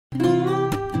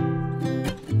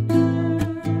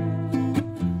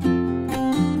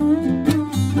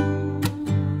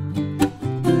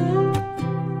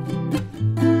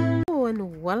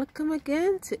welcome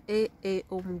again to AA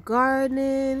Home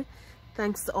Gardening.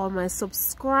 Thanks to all my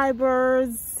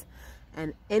subscribers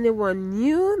and anyone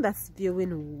new that's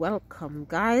viewing, welcome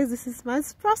guys. This is my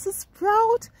Brussels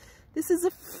sprout. This is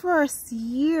the first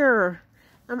year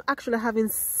I'm actually having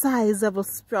sizable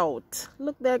sprout.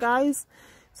 Look there guys.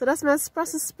 So that's my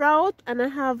Brussels sprout, and I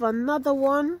have another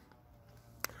one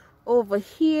over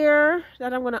here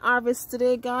that I'm gonna harvest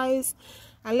today guys.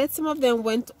 I let some of them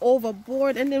went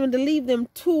overboard, and then when they leave them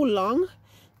too long,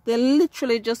 they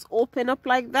literally just open up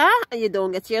like that and you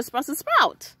don't get your Brussels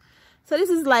sprout. So this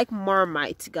is like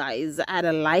Marmite guys. I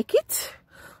either like it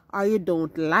or you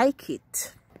don't like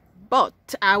it, but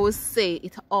I would say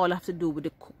it all have to do with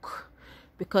the cook,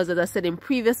 because as I said in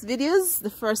previous videos,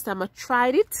 the first time I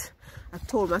tried it, I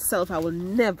told myself I will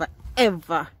never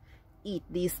ever eat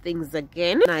these things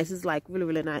again. Nice, it's like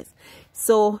really nice.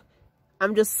 So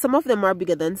I'm just, some of them are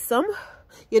bigger than some.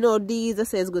 You know, these I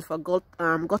say is good for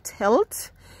gut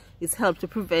health. It's helped to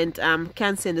prevent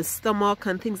cancer in the stomach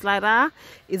and things like that.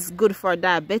 It's good for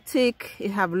diabetic.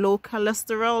 It have low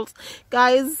cholesterol.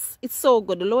 Guys, it's so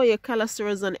good. The lower your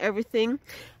cholesterol and everything.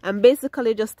 And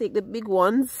basically just take the big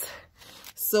ones.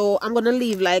 So I'm gonna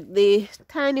leave like the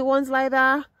tiny ones like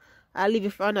that. I'll leave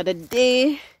it for another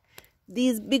day.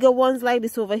 These bigger ones like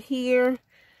this over here,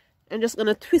 I'm just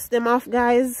gonna twist them off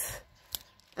guys,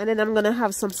 and then I'm gonna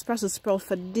have some Brussels sprout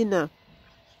for dinner.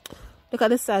 Look at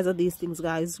the size of these things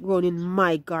guys, grown in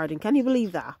my garden. Can you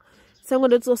believe that? So I'm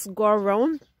gonna just go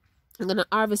around. I'm gonna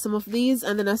harvest some of these,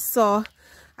 and then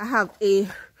I have a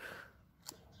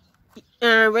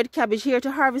red cabbage here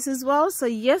to harvest as well. So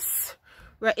yes,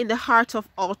 we're in the heart of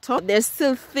autumn. There's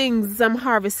still things I'm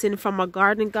harvesting from my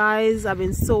garden guys. I've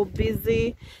been so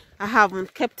busy. I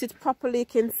haven't kept it properly. You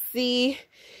can see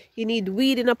you need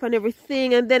weeding up and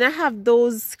everything. And then I have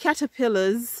those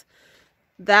caterpillars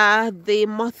that they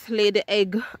moth lay the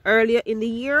egg earlier in the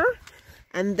year,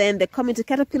 and then they come into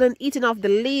caterpillar and eating off the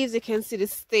leaves. You can see the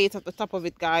state at the top of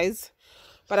it guys.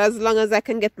 But as long as I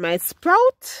can get my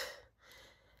sprout,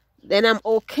 then I'm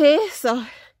okay. So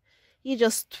you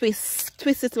just twist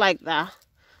it like that.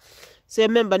 So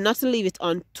remember not to leave it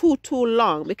on too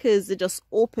long, because they just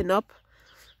open up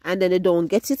and then they don't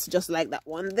get it, just like that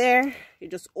one there. You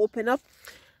just open up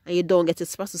and you don't get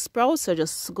it Brussels sprout. So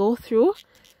just go through.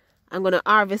 I'm gonna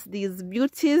harvest these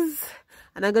beauties,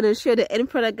 and I'm gonna show the end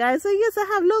product guys. So yes, I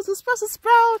have loads of Brussels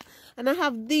sprout, and I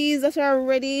have these that are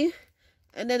ready,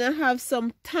 and then I have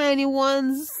some tiny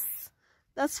ones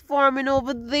that's forming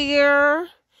over there,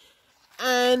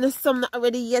 and some not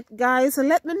ready yet guys. So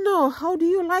let me know, how do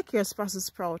you like your Brussels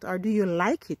sprout, or do you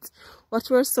like it? What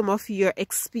were some of your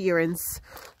experience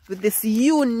with this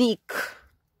unique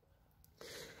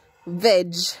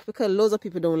veg? Because loads of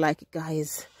people don't like it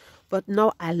guys, but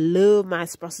now I love my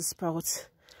Brussels sprout.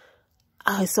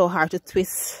 Oh, it's so hard to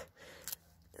twist,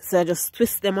 so I just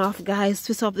twist them off guys.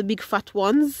 Twist off the big fat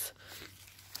ones,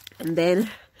 and then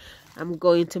I'm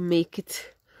going to make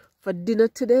it for dinner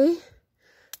today.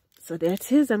 So there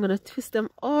it is. I'm gonna twist them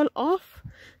all off.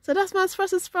 So that's my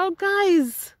Brussels sprout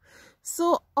guys.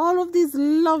 So all of these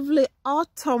lovely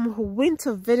autumn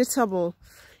winter vegetable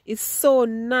is so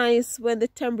nice when the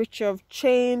temperature have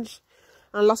changed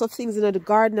and lots of things in the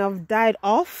garden have died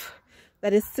off,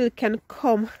 that it still can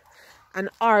come and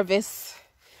harvest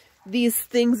these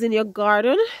things in your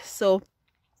garden. So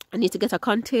I need to get a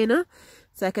container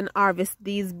so I can harvest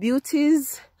these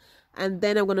beauties. And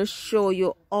then I'm going to show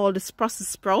you all this Brussels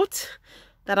sprout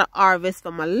that I harvest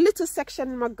from a little section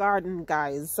in my garden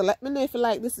guys. So let me know if you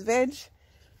like this veg.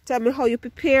 Tell me how you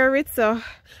prepare it. So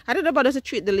I don't know about how to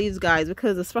treat the leaves guys,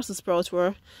 because the Brussels sprouts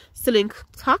were still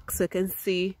intact. So you can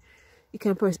see, you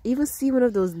can even see one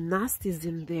of those nasties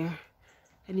in there.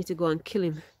 I need to go and kill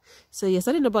him. So yes,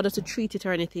 I didn't know about how to treat it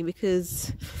or anything,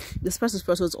 because the Brussels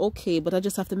sprout was okay, but I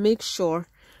just have to make sure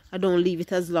I don't leave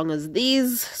it as long as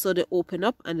these, so they open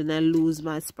up and then I lose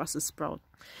my Brussels sprout.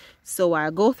 So I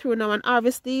go through now and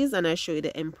harvest these, and I show you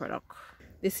the end product.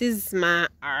 This is my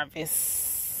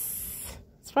harvest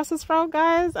Brussels sprout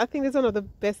guys. I think it's one of the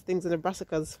best things in the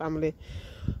brassicas family.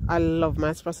 I love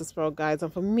my Brussels sprout guys,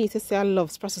 and for me to say I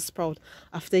love Brussels sprout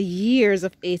after years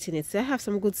of eating it. So I have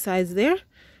some good size there,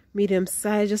 medium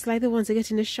size, just like the ones I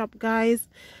get in the shop guys.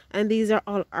 And these are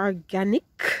all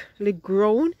organically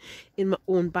grown in my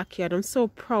own backyard. I'm so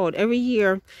proud. Every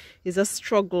year is a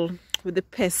struggle with the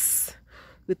pests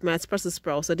with my Brussels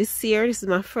sprout. So this year, this is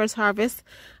my first harvest,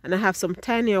 and I have some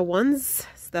tinier ones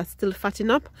that's still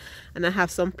fattening up, and I have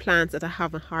some plants that I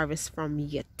haven't harvested from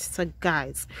yet. So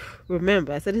guys,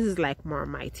 remember, so this is like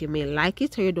Marmite. You may like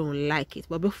it or you don't like it,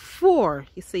 but before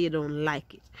you say you don't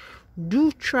like it,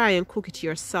 do try and cook it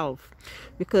yourself,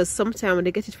 because sometimes when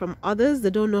they get it from others, they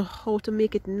don't know how to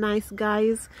make it nice,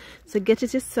 guys. So get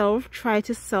it yourself, try it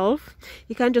yourself.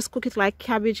 You can just cook it like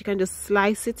cabbage. You can just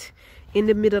slice it in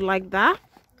the middle like that.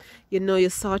 You know, you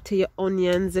saute your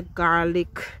onions, the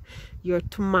garlic, your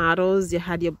tomatoes, you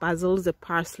had your basils, the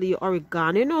parsley, your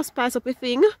oregano, you know, spice up a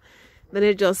thing. Then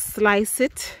you just slice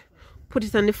it, put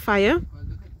it on the fire,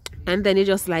 and then you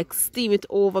just like steam it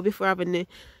over before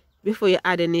you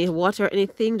add any water or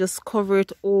anything. Just cover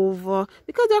it over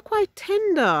because they're quite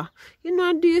tender. You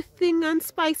know, do your thing and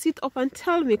spice it up and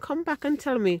tell me, come back and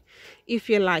tell me if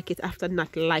you like it after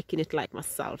not liking it like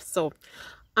myself. So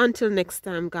until next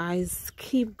time, guys,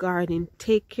 keep gardening.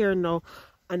 Take care now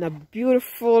on a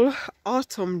beautiful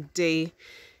autumn day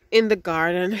in the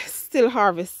garden, still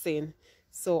harvesting.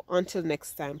 So until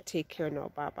next time, take care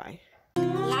now. Bye bye.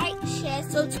 Like, share,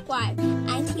 subscribe,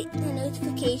 and click the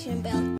notification bell.